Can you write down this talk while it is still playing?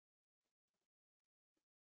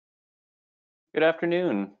Good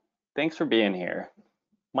afternoon. Thanks for being here.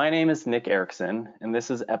 My name is Nick Erickson, and this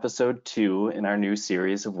is episode 2 in our new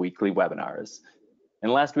series of weekly webinars.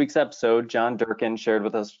 In last week's episode, John Durkin shared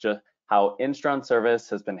with us how Instron Service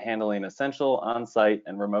has been handling essential on-site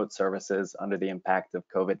and remote services under the impact of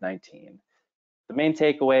COVID-19. The main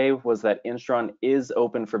takeaway was that Instron is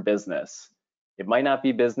open for business. It might not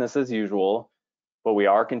be business as usual, but we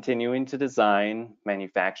are continuing to design,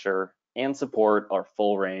 manufacture, and support our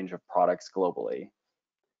full range of products globally.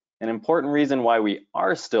 An important reason why we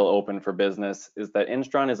are still open for business is that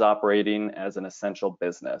Instron is operating as an essential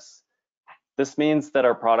business. This means that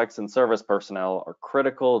our products and service personnel are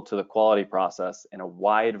critical to the quality process in a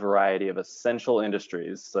wide variety of essential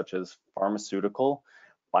industries such as pharmaceutical,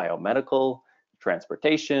 biomedical,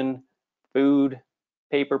 transportation, food,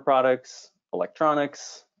 paper products,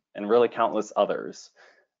 electronics, and really countless others.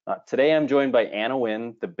 Today, I'm joined by Anna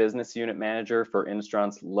Wynn, the Business Unit Manager for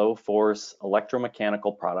Instron's low-force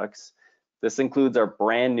electromechanical products. This includes our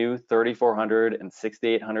brand new 3400 and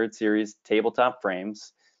 6800 series tabletop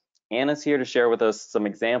frames. Anna's here to share with us some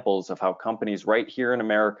examples of how companies right here in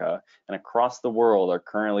America and across the world are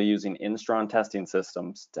currently using Instron testing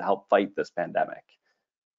systems to help fight this pandemic.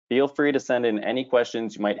 Feel free to send in any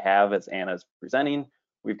questions you might have as Anna's presenting.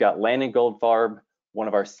 We've got Landon Goldfarb, one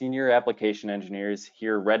of our senior application engineers,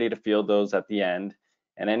 here ready to field those at the end,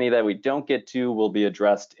 and any that we don't get to will be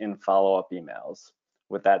addressed in follow-up emails.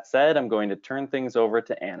 With that said, I'm going to turn things over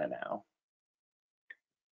to Anna now.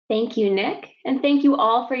 Thank you, Nick, and thank you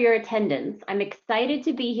all for your attendance. I'm excited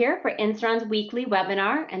to be here for Instron's weekly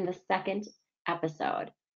webinar and the second episode.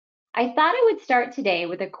 I thought I would start today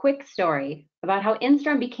with a quick story about how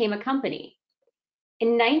Instron became a company.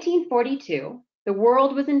 In 1942, the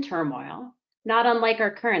world was in turmoil, not unlike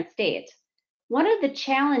our current state. One of the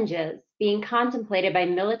challenges being contemplated by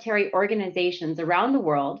military organizations around the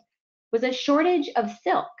world was a shortage of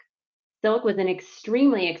silk. Silk was an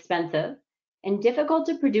extremely expensive and difficult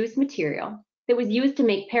to produce material that was used to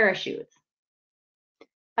make parachutes.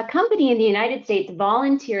 A company in the United States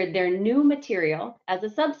volunteered their new material as a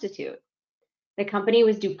substitute. The company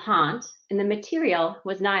was DuPont, and the material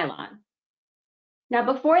was nylon. Now,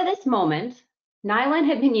 before this moment, nylon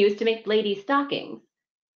had been used to make ladies' stockings,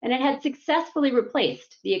 and it had successfully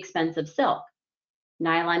replaced the expensive silk.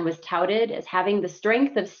 Nylon was touted as having the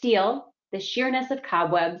strength of steel, the sheerness of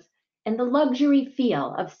cobwebs, and the luxury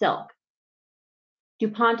feel of silk.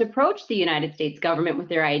 DuPont approached the United States government with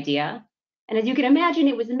their idea, and as you can imagine,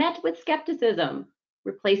 it was met with skepticism.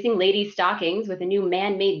 Replacing ladies' stockings with a new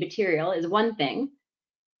man-made material is one thing.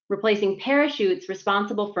 Replacing parachutes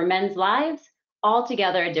responsible for men's lives,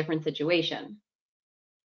 altogether a different situation.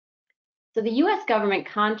 So the US government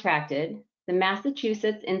contracted the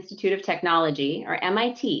Massachusetts Institute of Technology, or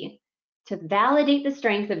MIT, to validate the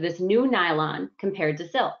strength of this new nylon compared to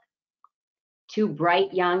silk. Two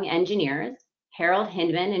bright young engineers, Harold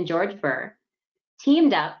Hindman and George Burr,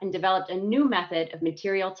 teamed up and developed a new method of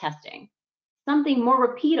material testing, something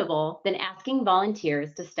more repeatable than asking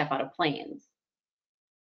volunteers to step out of planes.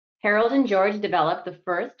 Harold and George developed the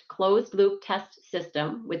first closed-loop test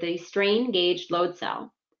system with a strain-gauged load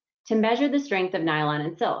cell to measure the strength of nylon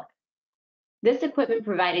and silk. This equipment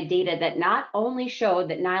provided data that not only showed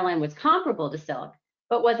that nylon was comparable to silk,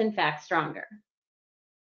 but was in fact stronger.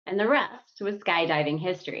 And the rest was skydiving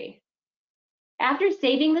history. After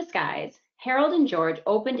saving the skies, Harold and George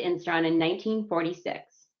opened Instron in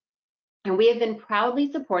 1946, and we have been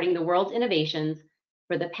proudly supporting the world's innovations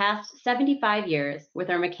for the past 75 years with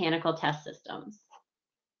our mechanical test systems.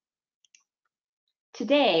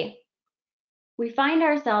 Today, we find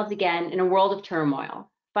ourselves again in a world of turmoil,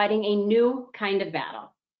 fighting a new kind of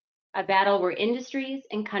battle, a battle where industries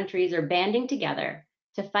and countries are banding together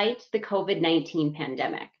to fight the COVID-19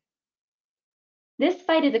 pandemic. This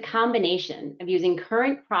fight is a combination of using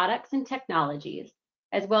current products and technologies,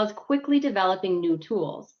 as well as quickly developing new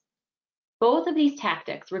tools. Both of these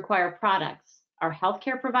tactics require products our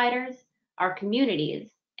healthcare providers, our communities,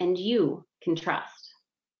 and you can trust.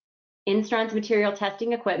 Instron's material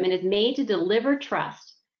testing equipment is made to deliver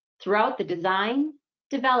trust throughout the design,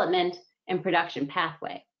 development, and production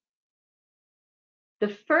pathway. The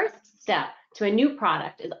first step to a new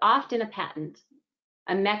product is often a patent,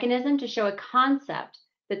 a mechanism to show a concept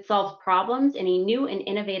that solves problems in a new and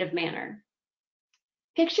innovative manner.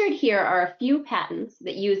 Pictured here are a few patents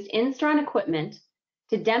that used Instron equipment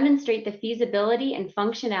to demonstrate the feasibility and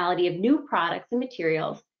functionality of new products and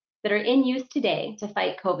materials that are in use today to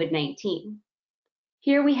fight COVID-19.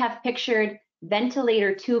 Here we have pictured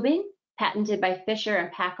ventilator tubing, patented by Fisher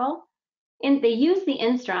and Packel, and they use the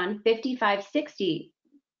Instron 5560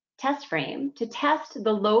 test frame to test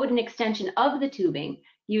the load and extension of the tubing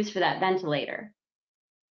used for that ventilator.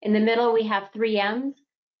 In the middle, we have 3M's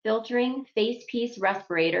filtering face piece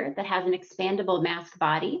respirator that has an expandable mask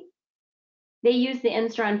body. They use the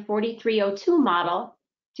Instron 4302 model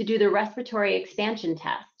to do the respiratory expansion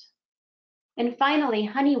test. And finally,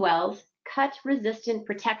 Honeywell's cut-resistant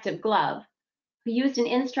protective glove, who used an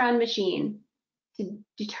Instron machine to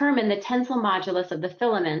determine the tensile modulus of the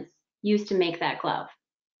filaments used to make that glove.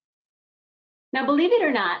 Now, believe it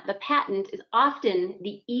or not, the patent is often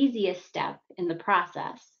the easiest step in the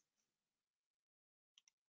process.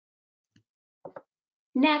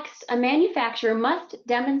 Next, a manufacturer must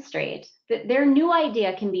demonstrate that their new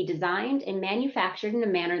idea can be designed and manufactured in a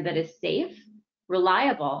manner that is safe,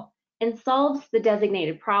 reliable, and solves the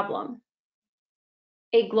designated problem.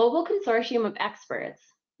 A global consortium of experts,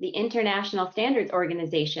 the International Standards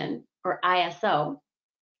Organization, or ISO,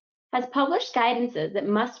 has published guidances that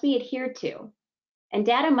must be adhered to, and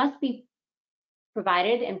data must be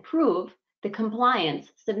provided and prove the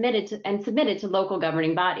compliance submitted to local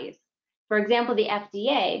governing bodies. For example, the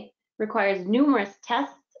FDA requires numerous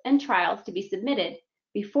tests and trials to be submitted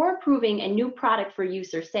before approving a new product for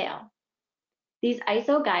use or sale. These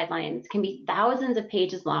ISO guidelines can be thousands of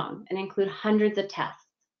pages long and include hundreds of tests.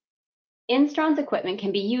 Instron's equipment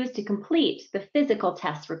can be used to complete the physical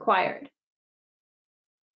tests required.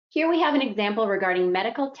 Here we have an example regarding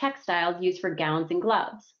medical textiles used for gowns and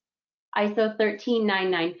gloves. ISO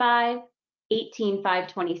 13995,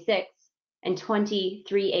 18526, and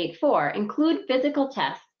 20384 include physical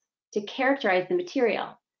tests to characterize the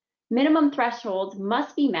material. Minimum thresholds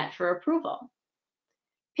must be met for approval.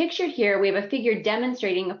 Pictured here, we have a figure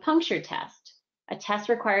demonstrating a puncture test, a test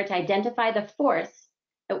required to identify the force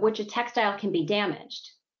at which a textile can be damaged,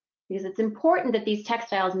 because it's important that these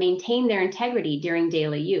textiles maintain their integrity during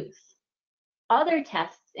daily use. Other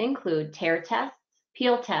tests include tear tests,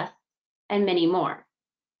 peel tests, and many more.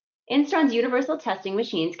 Instron's universal testing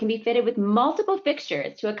machines can be fitted with multiple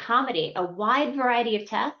fixtures to accommodate a wide variety of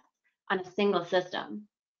tests on a single system.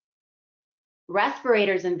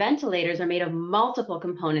 Respirators and ventilators are made of multiple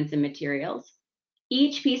components and materials.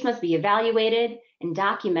 Each piece must be evaluated and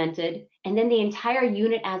documented, and then the entire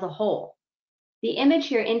unit as a whole. The image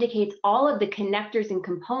here indicates all of the connectors and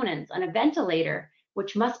components on a ventilator,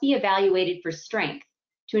 which must be evaluated for strength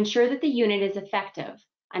to ensure that the unit is effective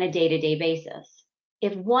on a day-to-day basis.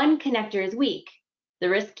 If one connector is weak, the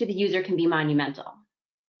risk to the user can be monumental.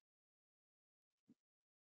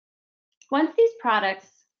 Once these products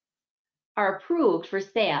are approved for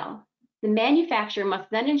sale, the manufacturer must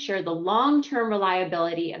then ensure the long-term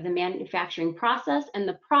reliability of the manufacturing process and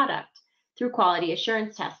the product through quality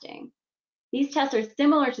assurance testing. These tests are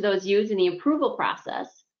similar to those used in the approval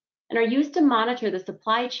process and are used to monitor the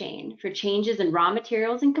supply chain for changes in raw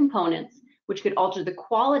materials and components which could alter the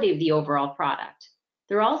quality of the overall product.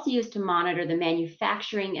 They're also used to monitor the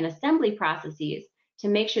manufacturing and assembly processes to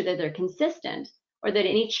make sure that they're consistent or that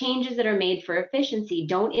any changes that are made for efficiency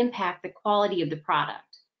don't impact the quality of the product.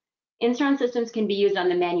 Instron systems can be used on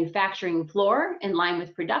the manufacturing floor in line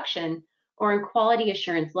with production or in quality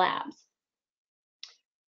assurance labs.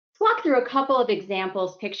 Let's walk through a couple of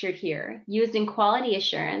examples pictured here, used in quality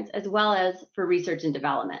assurance as well as for research and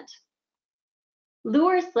development.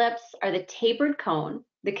 Luer slips are the tapered cone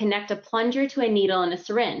that connect a plunger to a needle and a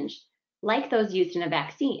syringe, like those used in a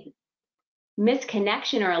vaccine.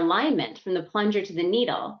 Misconnection or alignment from the plunger to the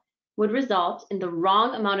needle would result in the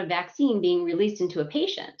wrong amount of vaccine being released into a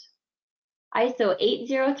patient. ISO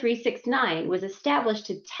 80369 was established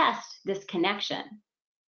to test this connection.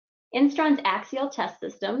 Instron's axial test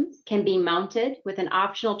systems can be mounted with an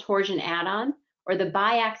optional torsion add-on, or the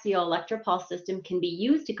biaxial electropulse system can be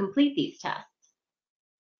used to complete these tests.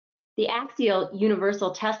 The axial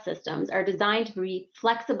universal test systems are designed to be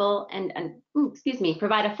flexible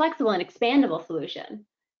provide a flexible and expandable solution.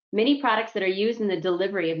 Many products that are used in the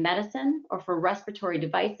delivery of medicine or for respiratory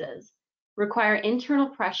devices require internal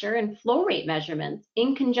pressure and flow rate measurements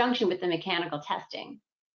in conjunction with the mechanical testing.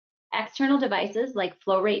 External devices like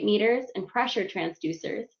flow rate meters and pressure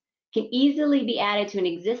transducers can easily be added to an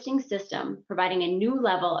existing system, providing a new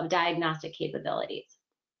level of diagnostic capabilities.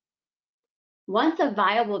 Once a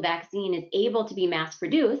viable vaccine is able to be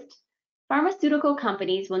mass-produced, pharmaceutical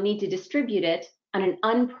companies will need to distribute it on an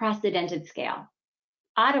unprecedented scale.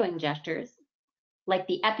 Autoinjectors, like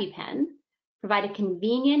the EpiPen, provide a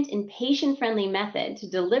convenient and patient-friendly method to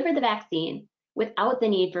deliver the vaccine without the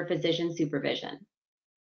need for physician supervision.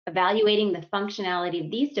 Evaluating the functionality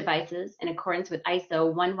of these devices in accordance with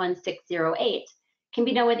ISO 11608 can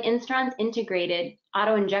be done with Instron's integrated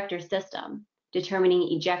autoinjector system,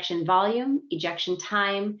 determining ejection volume, ejection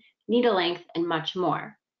time, needle length, and much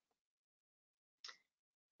more.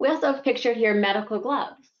 We also have pictured here medical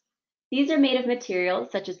gloves. These are made of materials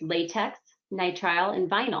such as latex, nitrile, and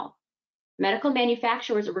vinyl. Medical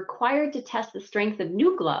manufacturers are required to test the strength of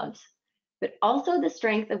new gloves, but also the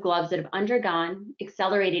strength of gloves that have undergone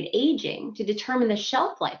accelerated aging to determine the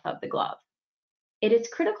shelf life of the glove. It is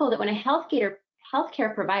critical that when a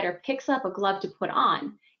healthcare provider picks up a glove to put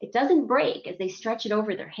on, it doesn't break as they stretch it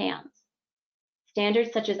over their hands.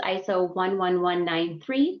 Standards such as ISO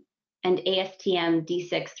 11193 and ASTM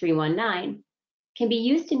D6319 can be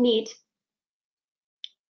used to meet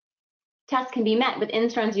tests can be met with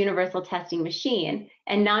Instron's universal testing machine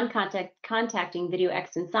and non-contacting video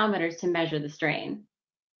extensometers to measure the strain.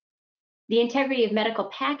 The integrity of medical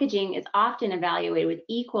packaging is often evaluated with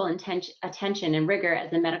equal attention and rigor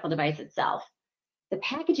as the medical device itself. The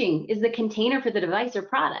packaging is the container for the device or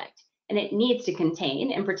product, and it needs to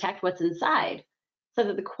contain and protect what's inside so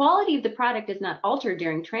that the quality of the product is not altered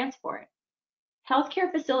during transport. Healthcare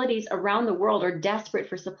facilities around the world are desperate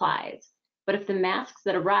for supplies, but if the masks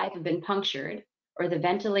that arrive have been punctured or the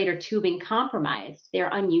ventilator tubing compromised, they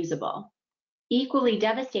are unusable. Equally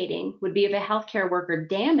devastating would be if a healthcare worker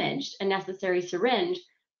damaged a necessary syringe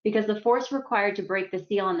because the force required to break the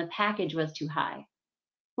seal on the package was too high.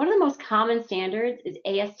 One of the most common standards is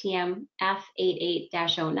ASTM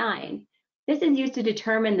F88-09. This is used to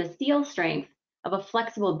determine the seal strength of a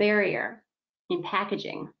flexible barrier in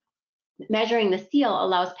packaging. Measuring the seal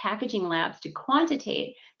allows packaging labs to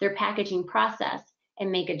quantitate their packaging process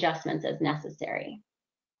and make adjustments as necessary.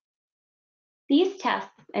 These tests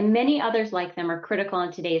and many others like them are critical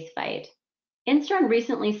in today's fight. Instron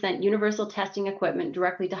recently sent universal testing equipment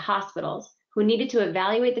directly to hospitals who needed to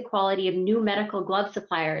evaluate the quality of new medical glove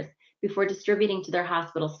suppliers before distributing to their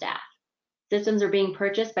hospital staff. Systems are being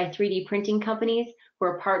purchased by 3D printing companies who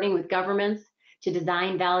are partnering with governments to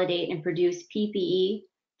design, validate, and produce PPE,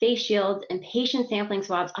 face shields, and patient sampling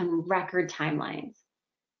swabs on record timelines.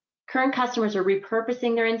 Current customers are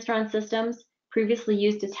repurposing their Instron systems, previously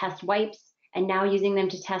used to test wipes, and now using them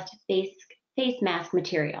to test face mask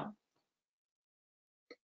material.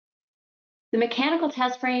 The mechanical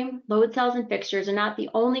test frame, load cells, and fixtures are not the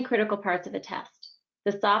only critical parts of a test.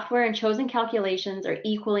 The software and chosen calculations are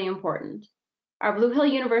equally important. Our Blue Hill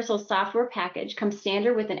Universal software package comes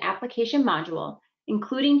standard with an application module,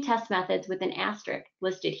 including test methods with an asterisk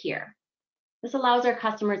listed here. This allows our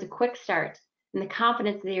customers a quick start and the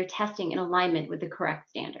confidence that they are testing in alignment with the correct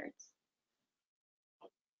standards.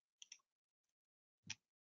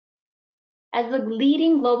 As the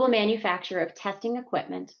leading global manufacturer of testing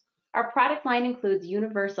equipment, our product line includes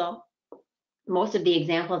universal, most of the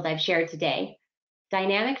examples I've shared today,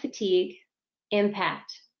 dynamic fatigue,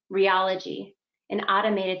 impact, rheology, and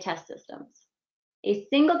automated test systems. A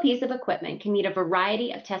single piece of equipment can meet a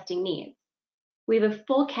variety of testing needs. We have a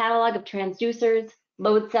full catalog of transducers,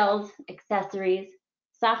 load cells, accessories,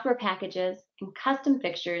 software packages, and custom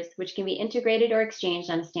fixtures which can be integrated or exchanged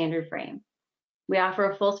on a standard frame. We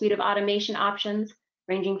offer a full suite of automation options,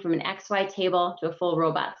 ranging from an XY table to a full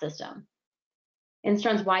robot system.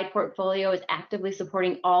 Instron's wide portfolio is actively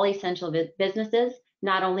supporting all essential businesses,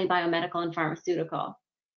 not only biomedical and pharmaceutical.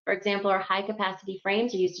 For example, our high-capacity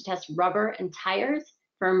frames are used to test rubber and tires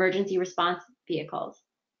for emergency response vehicles,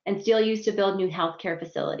 and steel used to build new healthcare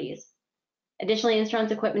facilities. Additionally,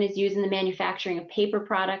 Instron's equipment is used in the manufacturing of paper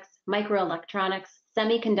products, microelectronics,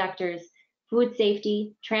 semiconductors, food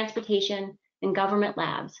safety, transportation, and government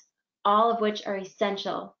labs, all of which are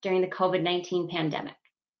essential during the COVID-19 pandemic.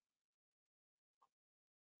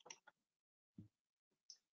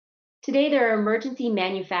 Today, there are emergency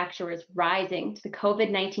manufacturers rising to the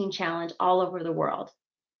COVID-19 challenge all over the world.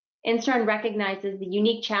 Instron recognizes the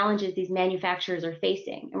unique challenges these manufacturers are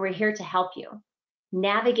facing, and we're here to help you.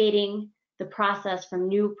 Navigating the process from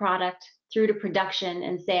new product through to production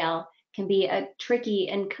and sale can be a tricky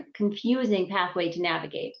and confusing pathway to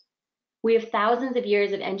navigate. We have thousands of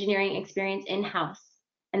years of engineering experience in-house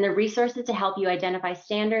and the resources to help you identify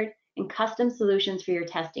standard and custom solutions for your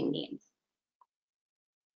testing needs.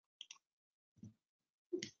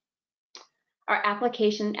 Our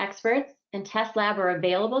application experts and test lab are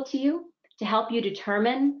available to you to help you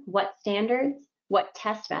determine what standards, what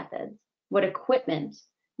test methods, what equipment,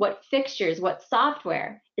 what fixtures, what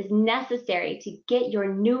software is necessary to get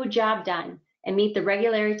your new job done and meet the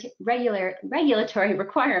regulatory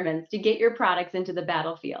requirements to get your products into the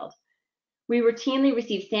battlefield. We routinely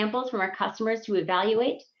receive samples from our customers to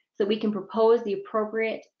evaluate so we can propose the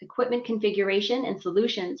appropriate equipment configuration and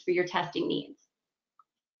solutions for your testing needs.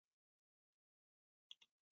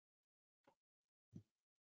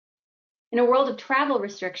 In a world of travel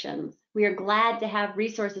restrictions, We are glad to have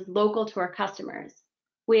resources local to our customers.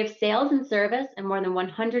 We have sales and service in more than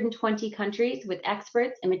 120 countries with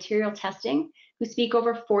experts in material testing who speak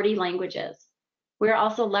over 40 languages. We are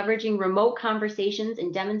also leveraging remote conversations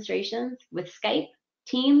and demonstrations with Skype,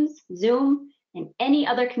 Teams, Zoom, and any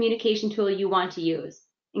other communication tool you want to use,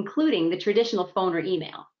 including the traditional phone or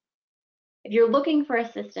email. If you're looking for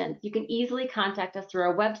assistance, you can easily contact us through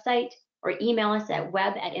our website or email us at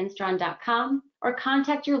web@instron.com or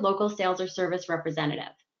contact your local sales or service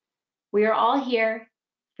representative. We are all here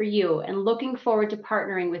for you and looking forward to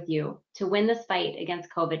partnering with you to win this fight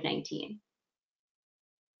against COVID-19.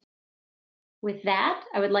 With that,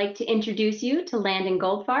 I would like to introduce you to Landon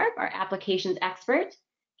Goldfarb, our applications expert.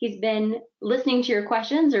 He's been listening to your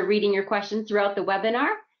questions or reading your questions throughout the webinar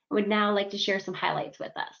and would now like to share some highlights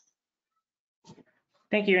with us.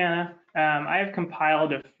 Thank you, Anna. I have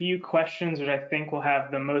compiled a few questions which I think will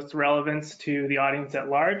have the most relevance to the audience at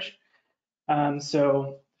large.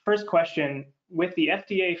 So first question, with the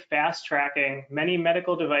FDA fast tracking many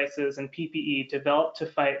medical devices and PPE developed to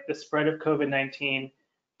fight the spread of COVID-19,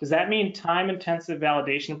 does that mean time-intensive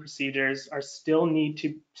validation procedures are still need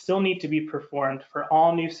to be performed for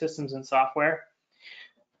all new systems and software?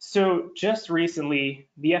 So just recently,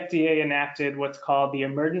 the FDA enacted what's called the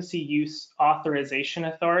Emergency Use Authorization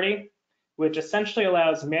Authority, which essentially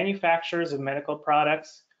allows manufacturers of medical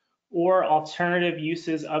products or alternative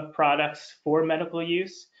uses of products for medical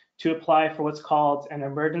use to apply for what's called an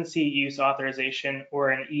Emergency Use Authorization, or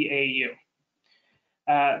an EAU.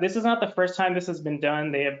 This is not the first time this has been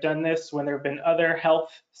done. They have done this when there have been other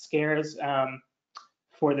health scares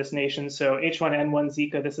for this nation. So H1N1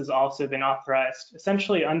 Zika, this has also been authorized.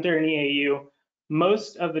 Essentially, under an EAU,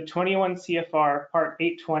 most of the 21 CFR Part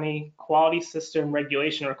 820 quality system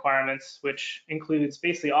regulation requirements, which includes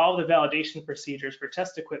basically all of the validation procedures for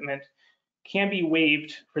test equipment, can be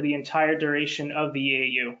waived for the entire duration of the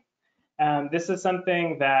EAU. This is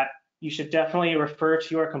something that you should definitely refer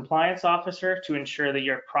to your compliance officer to ensure that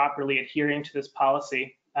you're properly adhering to this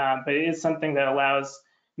policy. But it is something that allows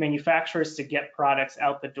manufacturers to get products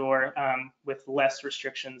out the door with less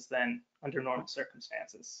restrictions than under normal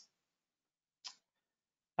circumstances.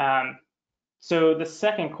 So the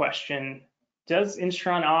second question, does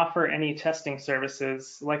Instron offer any testing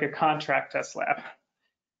services like a contract test lab?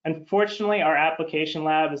 Unfortunately, our application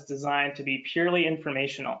lab is designed to be purely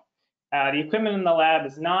informational. The equipment in the lab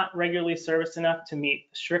is not regularly serviced enough to meet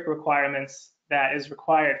the strict requirements that is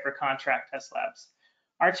required for contract test labs.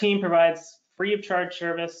 Our team provides free of charge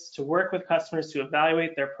service to work with customers to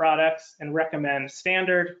evaluate their products and recommend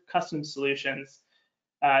standard custom solutions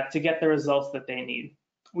to get the results that they need.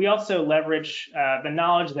 We also leverage the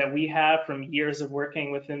knowledge that we have from years of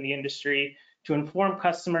working within the industry to inform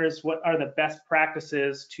customers what are the best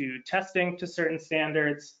practices to testing to certain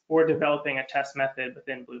standards or developing a test method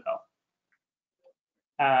within Blue Health.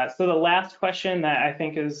 So the last question that I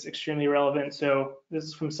think is extremely relevant. So this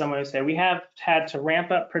is from someone who said, we have had to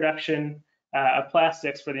ramp up production of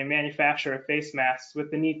plastics for the manufacture of face masks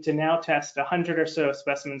with the need to now test 100 or so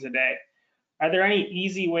specimens a day. Are there any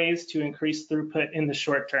easy ways to increase throughput in the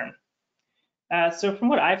short term? So from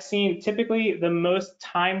what I've seen, typically the most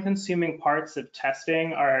time-consuming parts of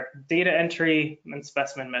testing are data entry and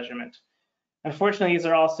specimen measurement. Unfortunately, these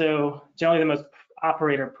are also generally the most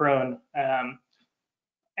operator-prone,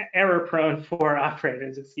 error-prone for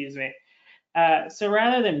operators, excuse me. So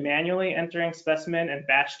rather than manually entering specimen and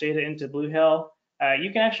batch data into Blue Hill,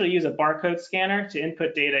 you can actually use a barcode scanner to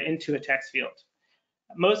input data into a text field.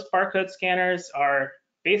 Most barcode scanners are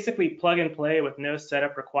basically plug and play with no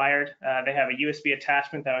setup required. They have a USB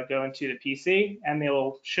attachment that would go into the PC, and they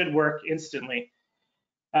should work instantly.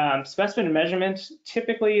 Specimen measurement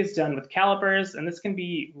typically is done with calipers, and this can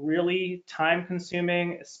be really time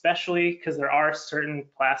consuming, especially because there are certain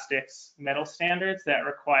plastics metal standards that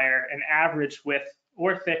require an average width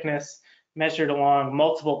or thickness measured along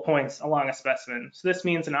multiple points along a specimen. So this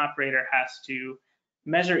means an operator has to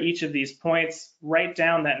measure each of these points, write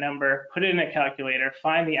down that number, put it in a calculator,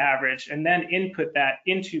 find the average, and then input that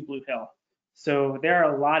into Blue Hill. So there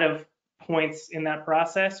are a lot of points in that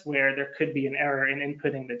process where there could be an error in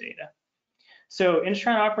inputting the data. So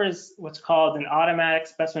Instron offers what's called an automatic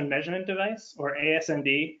specimen measurement device, or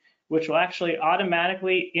ASMD, which will actually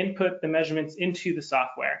automatically input the measurements into the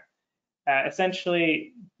software.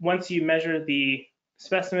 Essentially, once you measure the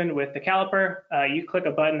specimen with the caliper, you click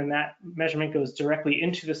a button and that measurement goes directly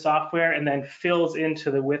into the software and then fills into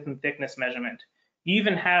the width and thickness measurement. You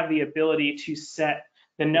even have the ability to set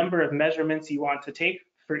the number of measurements you want to take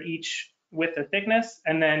for each width or thickness,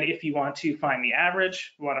 and then if you want to find the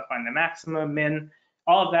average, you want to find the maximum, min,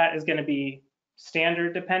 all of that is going to be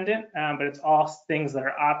standard dependent, but it's all things that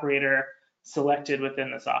are operator selected within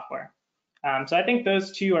the software. So I think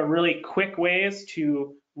those two are really quick ways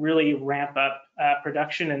to really ramp up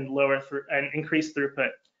production and increase throughput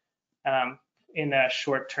in a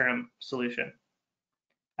short-term solution.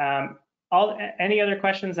 Any other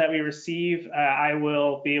questions that we receive, I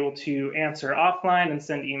will be able to answer offline and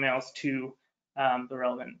send emails to the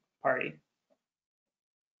relevant party.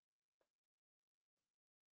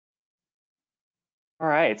 All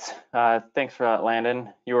right. Thanks for that,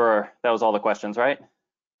 Landon. That was all the questions, right?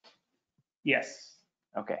 Yes.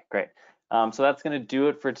 Okay, great. So that's going to do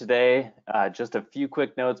it for today. Just a few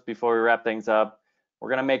quick notes before we wrap things up. We're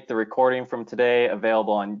going to make the recording from today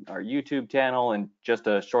available on our YouTube channel in just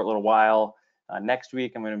a short little while. Next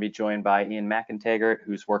week, I'm going to be joined by Ian McIntaggart,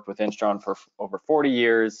 who's worked with Instron for over 40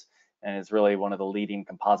 years and is really one of the leading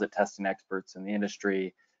composite testing experts in the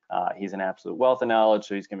industry. He's an absolute wealth of knowledge,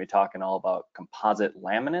 so he's going to be talking all about composite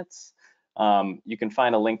laminates. You can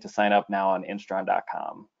find a link to sign up now on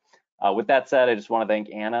instron.com. With that said, I just want to thank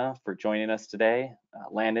Anna for joining us today.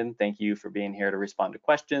 Landon, thank you for being here to respond to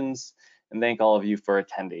questions, and thank all of you for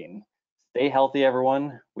attending. Stay healthy,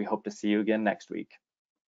 everyone. We hope to see you again next week.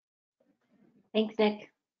 Thanks, Nick.